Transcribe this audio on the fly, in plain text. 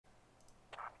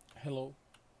Hello.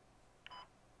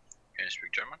 Can you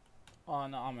speak German? Oh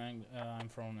no, I'm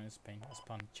from Spain,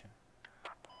 Spanish.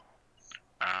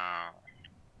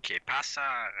 ¿Qué pasa?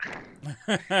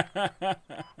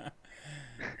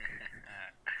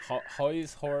 How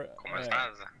is her? ¿Cómo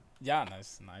estás? Yeah, nice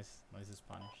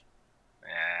Spanish.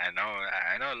 Yeah,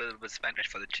 I know a little bit Spanish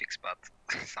for the chicks, but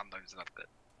sometimes not good.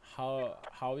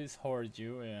 How is her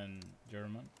you in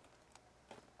German?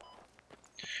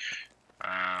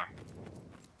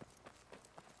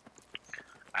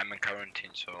 I'm in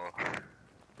quarantine, so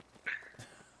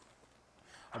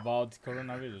About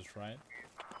coronavirus, right?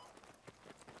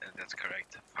 that's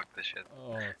correct. Fuck this shit.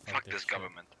 Oh, Fuck this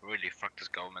government. Really, fuck this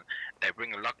government. They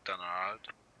bring a lockdown out.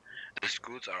 The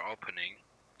schools are opening,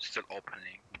 still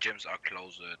opening. Gyms are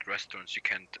closed. Restaurants, you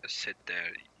can't sit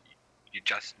there. You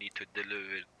just need to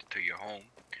deliver it to your home.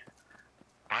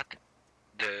 But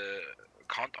the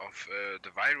count of the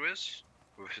virus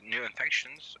with new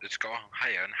infections is going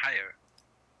higher and higher.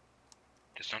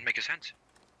 Does not make a sense.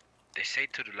 They say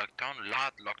to the lockdown,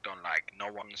 like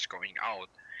no one is going out,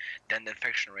 then the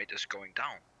infection rate is going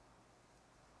down.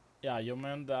 Yeah, you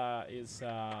mean that it's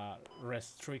a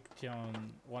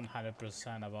restriction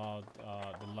 100% about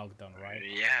the lockdown, right?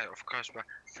 Yeah, of course, but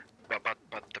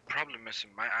the problem is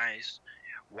in my eyes,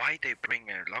 why they bring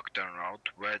a lockdown out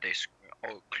where they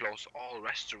close all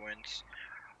restaurants,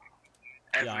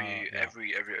 every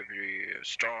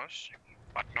stores,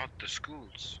 but not the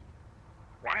schools.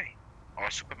 Why? Or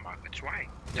supermarkets? Why?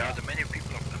 There are the many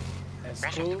people of them.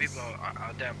 Most of the people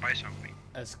are there and buy something.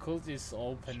 Schools is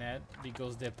opened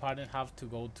because the parents have to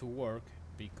go to work,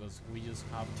 because we just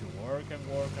have to work and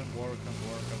work and work and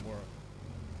work and work.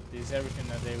 This is everything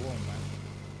that they want,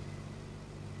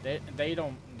 man. They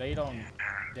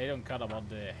don't care about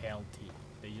the healthy.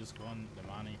 They just want the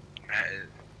money.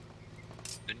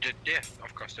 Yeah,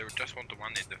 of course, they just want the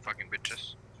money, the fucking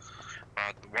bitches.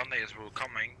 But one day is will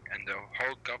coming, and the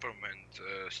whole government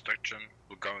structure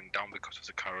will going down because of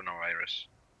the coronavirus.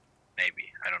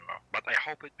 Maybe, I don't know. But I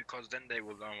hope it, because then they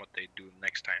will learn what they do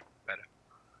next time better.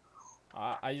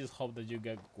 I just hope that you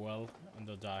get well and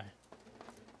don't die.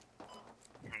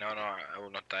 No, I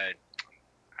will not die.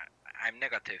 I'm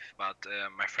negative, but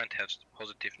my friend has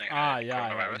positive coronavirus.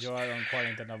 Yeah, you are on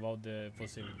quarantine about the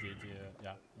possibility.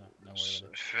 Yeah, don't worry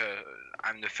about it.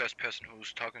 I'm the first person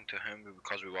who's talking to him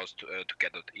because we was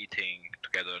together eating,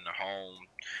 together in a home.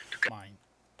 Mine.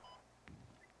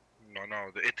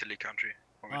 No, the Italy country.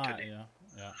 From Italy.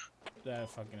 Yeah. They're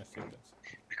fucking stupid.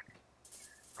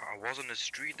 I was on the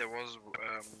street, there was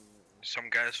some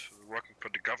guys working for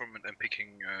the government and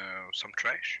picking some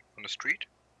trash on the street.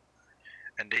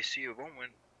 And they see a woman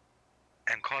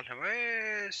and call him,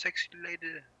 hey, sexy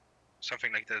lady.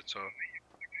 Something like that, so.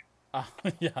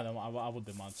 Yeah, I would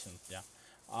imagine, yeah.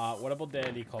 What about the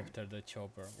helicopter, the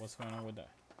chopper? What's going on with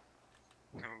that?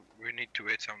 We need to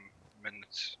wait some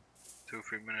minutes.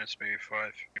 2-3 minutes, maybe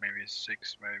 5, maybe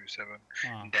 6, maybe 7.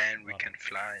 And then we can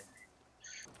fly.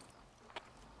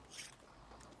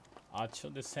 ACHO,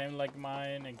 the same like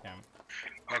my nickname.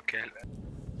 Okay.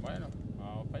 Bueno,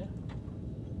 vamos para allá.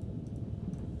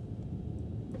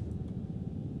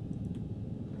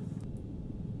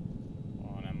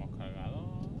 Ponemos cargador.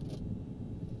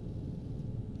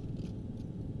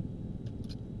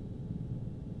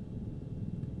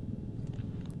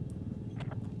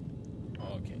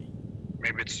 Okay.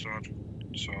 Maybe it's not,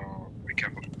 so be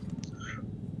careful.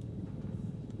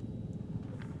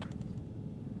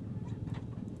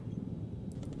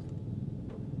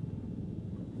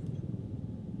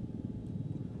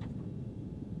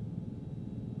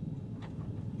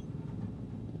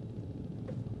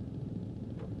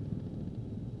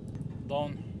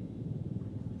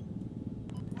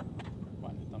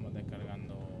 Bueno, estamos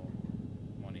descargando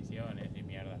municiones y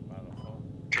mierdas para los juegos.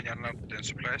 Can you unlock the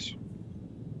supplies?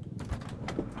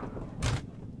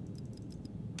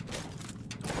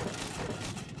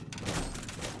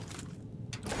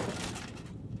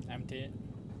 Empty.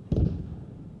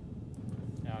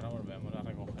 Y ahora volvemos a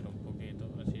recoger un poquito,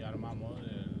 así armamos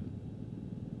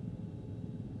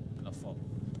los focos.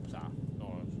 O sea,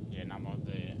 los llenamos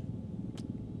de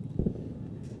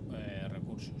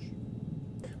recursos.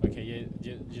 Okay,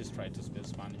 just try to speak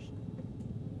Spanish.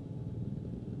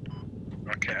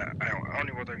 Okay,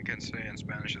 only what I can say in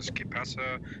Spanish is ¿Qué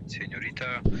pasa,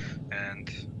 señorita? And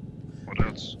what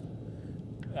else?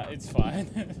 Yeah, it's fine.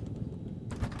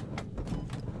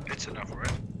 It's enough,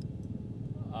 right?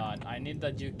 I need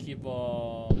that you keep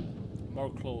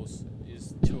more close.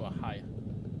 It's too high.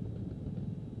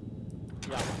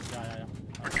 Yeah.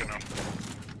 Okay, now.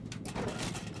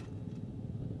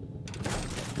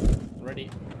 Ready?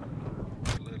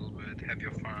 A little bit, have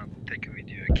your fun. want to take a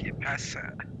video. ¿Qué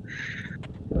pasa?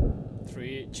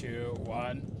 3, 2,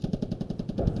 1.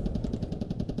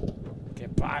 ¿Qué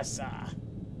pasa?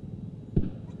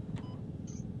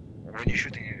 When you're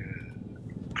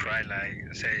shooting, cry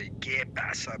like, say, ¿Qué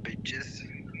pasa, bitches?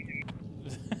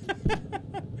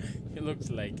 He looks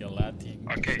like a Latin.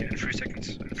 Okay, in 3 seconds.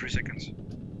 In 3 seconds.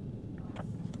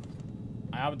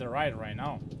 I have the right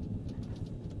now.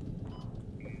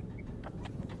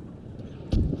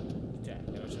 Yeah,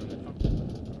 put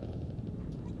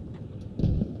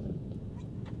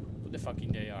the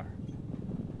fucking JR.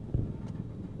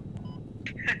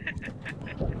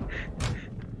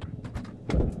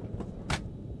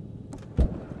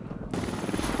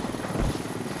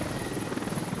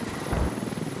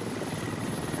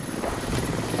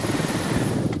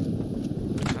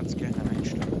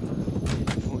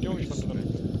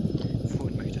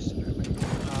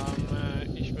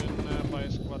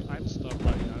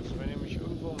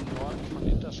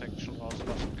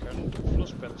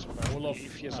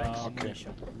 Okay,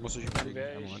 muss ich überlegen.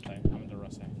 Einen Moment. I'm the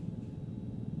Rossi.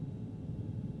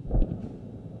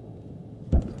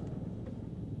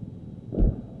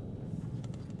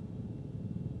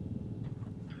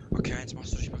 Okay, jetzt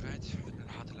machst du dich bereit. Wird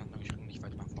eine harte Landung, ich bringe nicht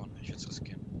weit nach vorne. Ich will es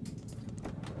riskieren.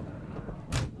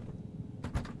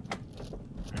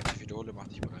 Vidole, mach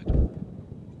dich bereit.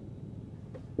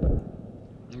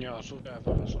 Ja, such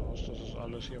einfach was aus. Das ist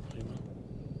alles hier prima.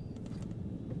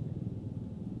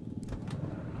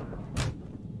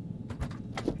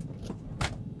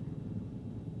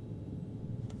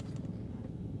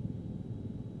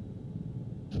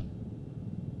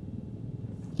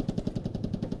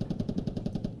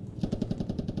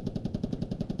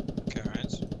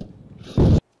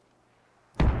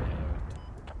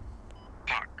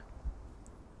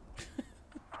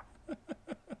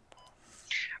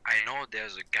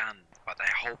 There's a gun, but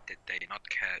I hope that they not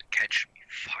catch me.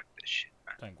 Fuck this shit,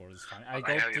 man. Thank God, it's fine. I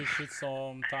go to shit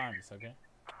sometimes, okay?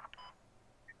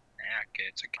 Yeah, okay,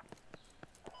 it's okay.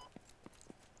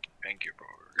 Thank you, bro.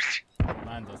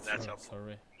 Man, that's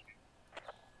sorry.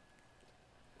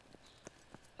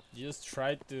 Just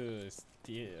try to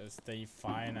stay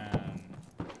fine and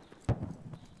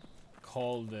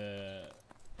call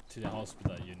to the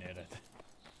hospital you need it.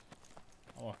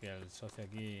 Vamos que el socio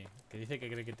aquí, que dice que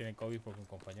cree que tiene COVID porque un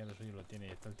compañero suyo lo tiene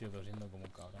y está el tío tosiendo como un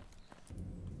cabrón.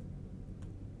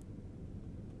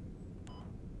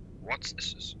 What's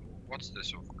this? What's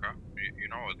this of car? You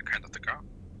know the kind of the car?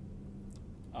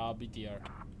 BTR.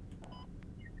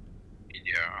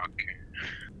 Yeah, okay.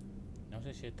 No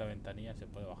sé si esta ventanilla se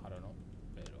puede bajar o no,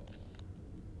 pero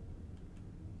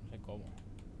no sé cómo.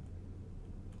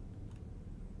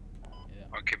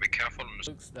 Okay, be careful.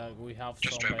 Looks that we have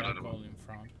just some drive vehicle in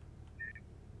front.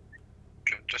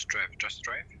 Just drive.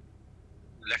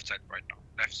 Left side right now.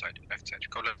 Left side.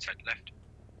 Go left side, left.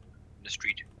 In the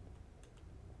street.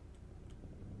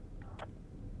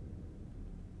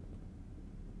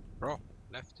 Bro,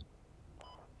 left.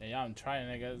 Yeah, I'm trying.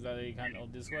 I guess that he can't go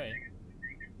this way.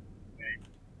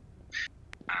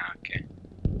 Ah, okay.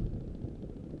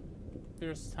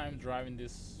 First time driving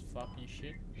this fucking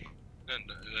shit. Then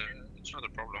it's not a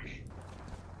problem.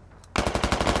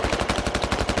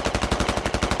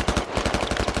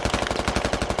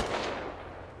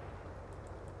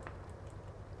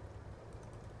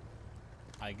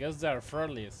 I guess they're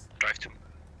friendlies. Drive to.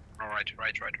 Alright,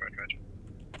 right.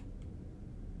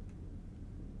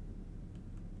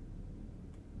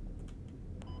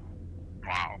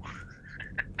 Wow.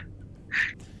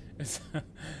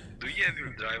 Do you have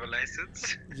your driver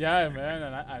license? Yeah, man,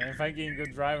 and I'm fucking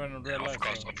good driver in real life. Of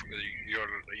course, so.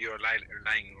 you're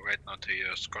lying right now to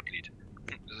your Scott lead.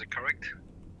 Is it correct?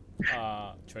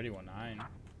 21.9.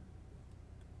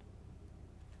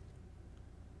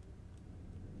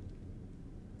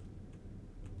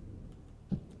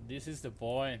 This is the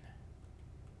point.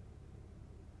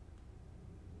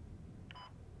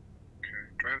 Okay,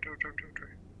 drive.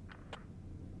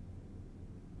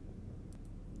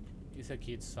 It's a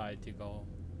kid's side to go.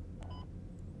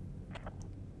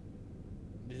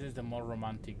 This is the more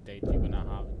romantic date you're gonna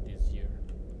have this year.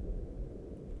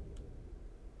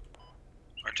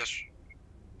 I just.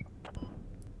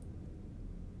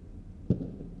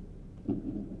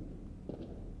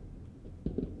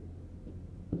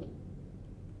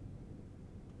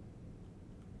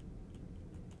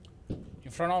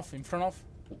 In front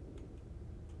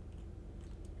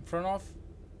of.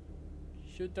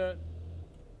 Shoot that.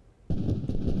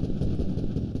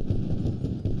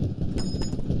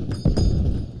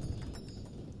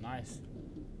 Nice.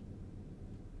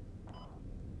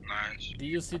 Do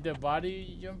you see the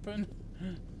body jumping?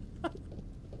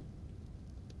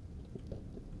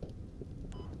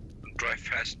 Drive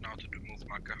fast now to the move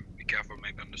marker. Be careful,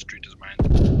 maybe on the street is mine.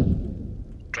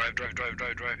 Drive.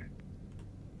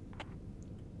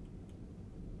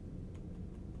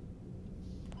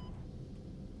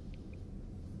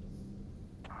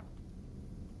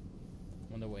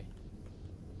 On the way.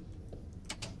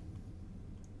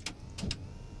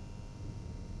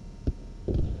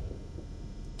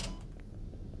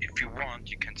 If you want,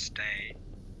 you can stay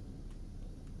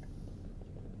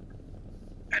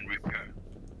and repair.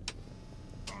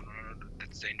 Oh no,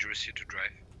 that's dangerous here to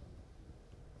drive.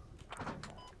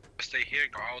 Stay here,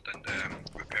 go out and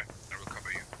repair. I will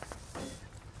cover you.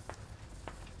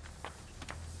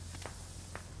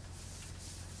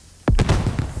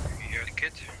 Here the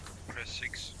kit. Press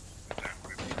 6.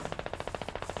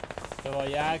 The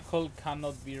vehicle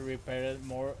cannot be repaired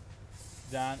more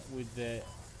than with the.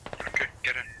 Okay,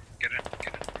 get in,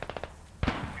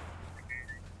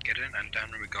 and then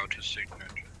we go to signature.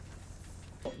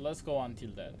 Let's go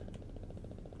until that.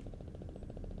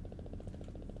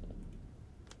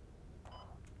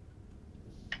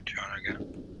 Turn again.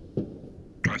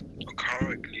 Drive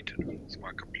correctly to the move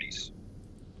marker, please.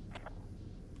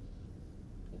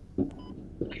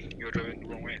 You're driving the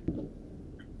wrong way.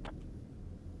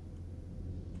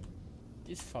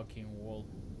 This fucking wall.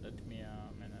 Let me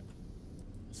a minute.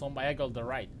 Some vehicle the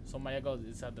right. Some vehicle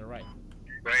is at the right.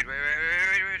 Wait.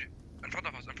 In front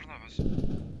of us.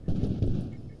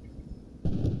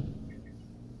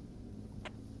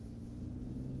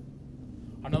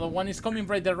 Another one is coming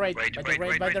right the right. Wait. Right.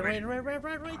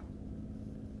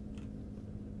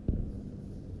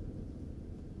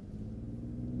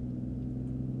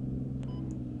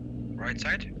 Right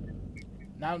side?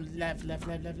 Now left. In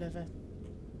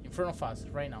front of us,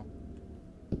 right now.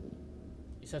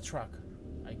 It's a truck,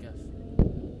 I guess.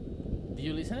 Do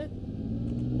you listen it?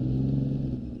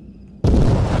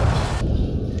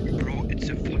 Bro, it's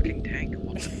a fucking tank.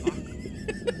 What the fuck?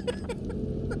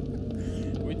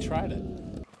 We tried it.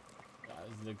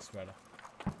 It looks better.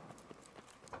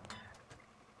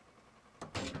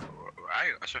 Where are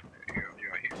you? So, you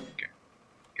are here. Okay.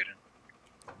 Get in.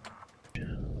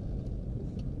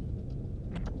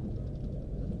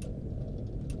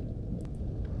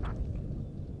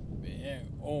 Yeah.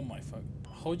 Oh my fuck.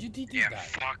 How you did Yeah, that?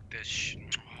 fuck this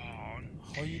shit. Oh,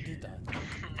 How you did that? no.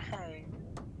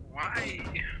 Why?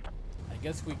 I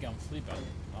guess we can flip it.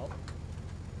 No?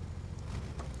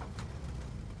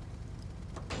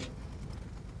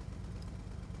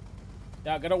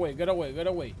 Yeah, get away.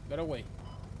 Wait.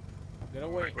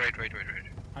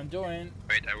 I'm doing.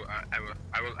 Wait,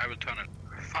 I will turn it.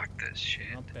 Fuck this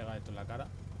shit. No pega esto en la cara.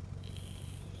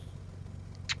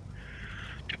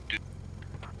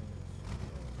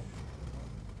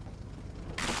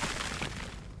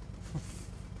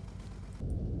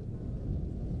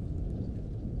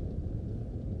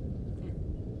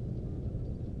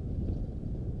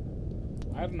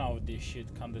 I don't know if this shit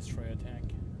can destroy a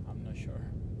tank. I'm not sure.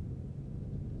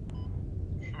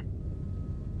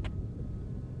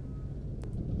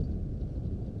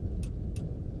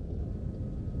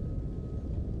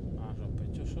 Ah,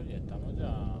 sospechoso, y estamos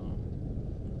ya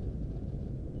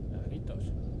lejitos.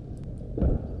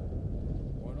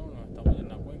 Bueno, no estamos en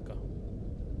la cuenca.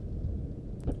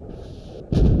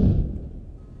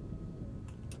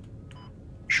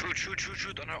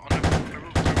 Shoot on the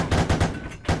roof.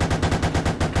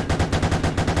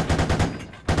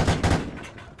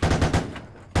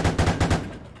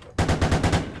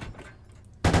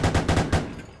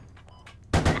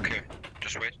 Okay,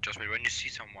 just wait. When you see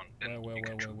someone, then Wait.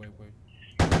 Okay,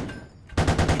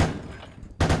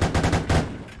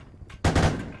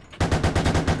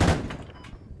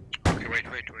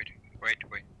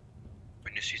 wait.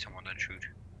 When you see someone, then shoot.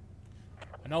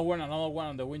 Another one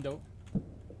on the window.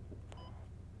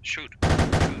 Shoot.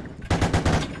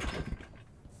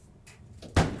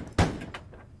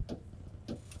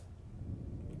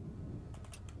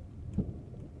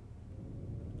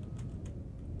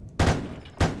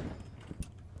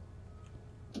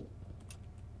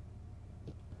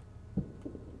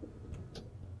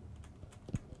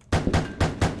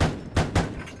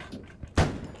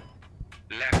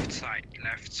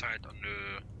 Left side on the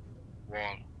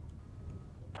wall.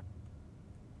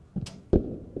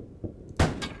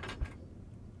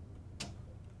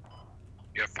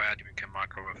 You're fired, you can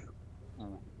mark a roof.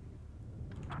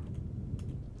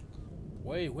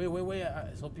 Wait.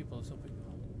 I saw people.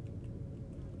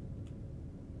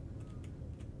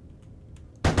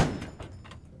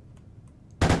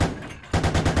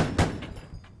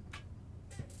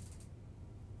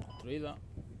 Destruida.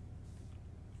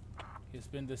 He's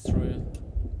been destroyed.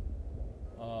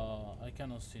 I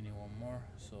cannot see anyone more,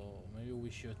 so maybe we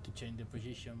should to change the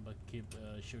position but keep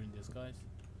shooting these guys.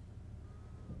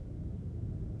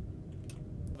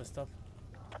 But stop.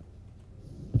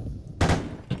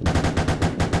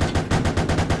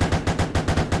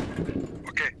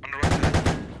 Okay, on the right side.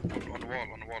 On the wall,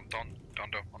 down,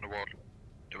 on the wall.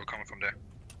 They were coming from there.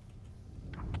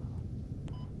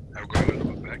 I'll go a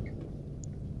little bit back.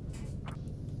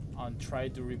 And try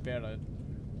to repair it.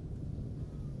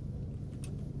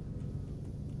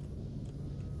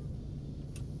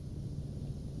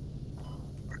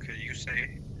 Okay, you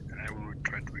say, and I will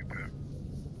try to repair.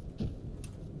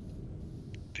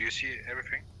 Do you see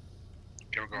everything?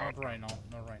 Can we go out? Not right now,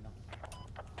 not right now.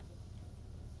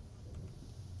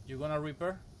 You gonna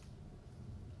repair?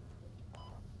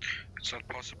 It's not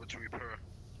possible to repair.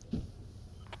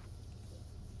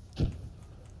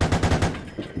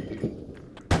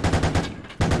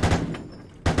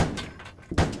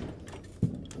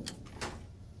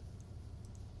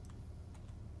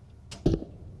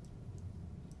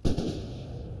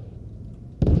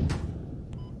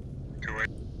 Okay, wait.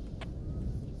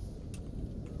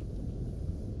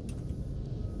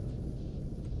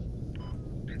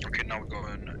 Okay, now we go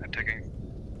in attacking.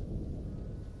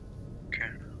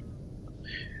 Okay.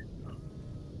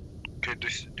 Okay,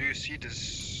 do you see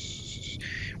this?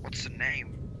 What's the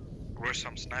name? Where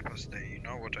some snipers there? You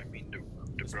know what I mean?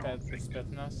 The brown thing.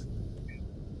 Spetsnaz?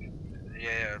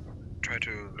 Yeah, try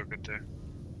to look at the.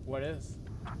 What is?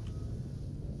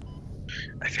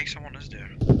 I think someone is there.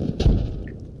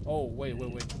 Oh, wait.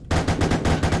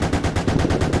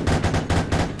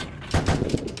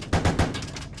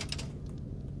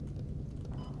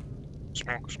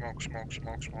 Smoke. Smoke,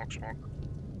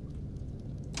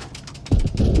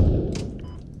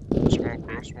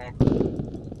 bro, smoke.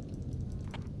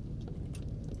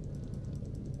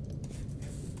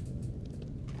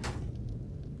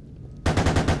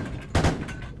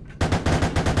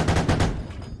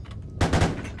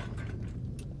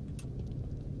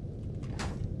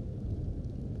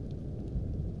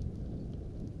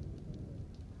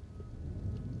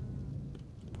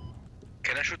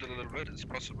 Can I shoot a little bit? Is it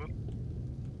possible?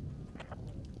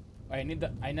 I need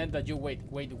that you wait,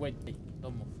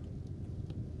 don't move.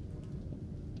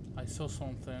 I saw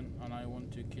something and I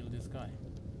want to kill this guy.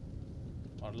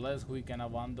 Unless we can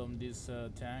abandon this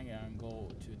tank and go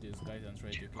to these guys and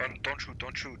try to kill him. Don't shoot.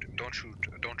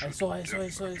 I saw it. Friendly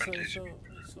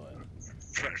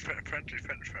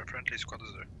squad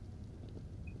is there.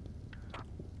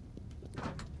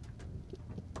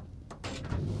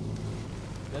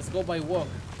 Let's go by walk.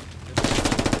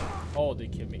 Oh, they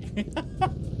killed me.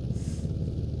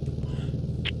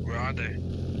 Where are they?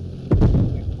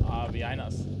 Behind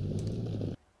us.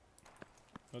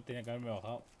 No tiene que haberme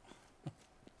bajado.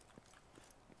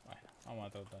 Bueno, vamos a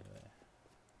tratar de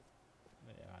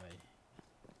llegar ahí.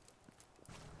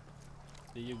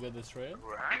 Did you get destroyed?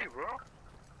 Where are you, bro?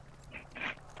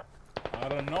 I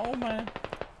don't know, man.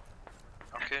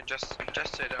 Okay, just say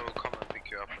that I will come and pick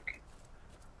you up. Okay.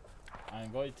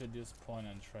 I'm going to this point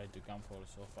and try to come for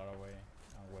so far away.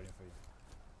 I'm waiting for you.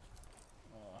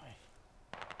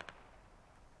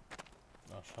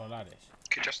 Los solares.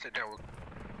 Okay, just say that I will.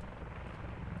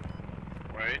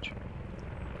 Wait.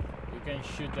 You can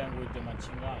shoot them with the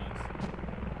machine guns.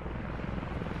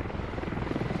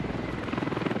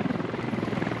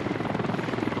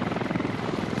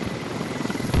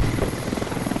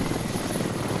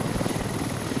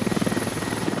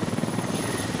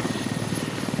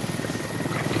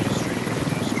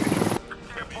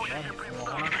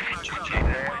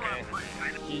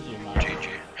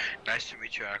 Nice to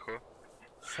meet you, ACHO.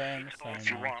 Same,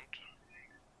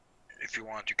 If you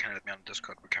want, you can add me on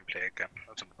Discord. We can play again.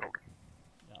 That's no problem.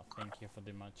 Yeah, thank you for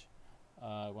the match.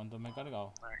 ¿Cuánto me he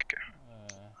cargado? Okay.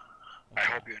 I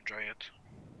hope you enjoy it.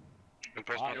 It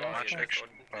was not much action,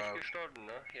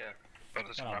 but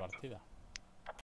it's Buena enough. partida.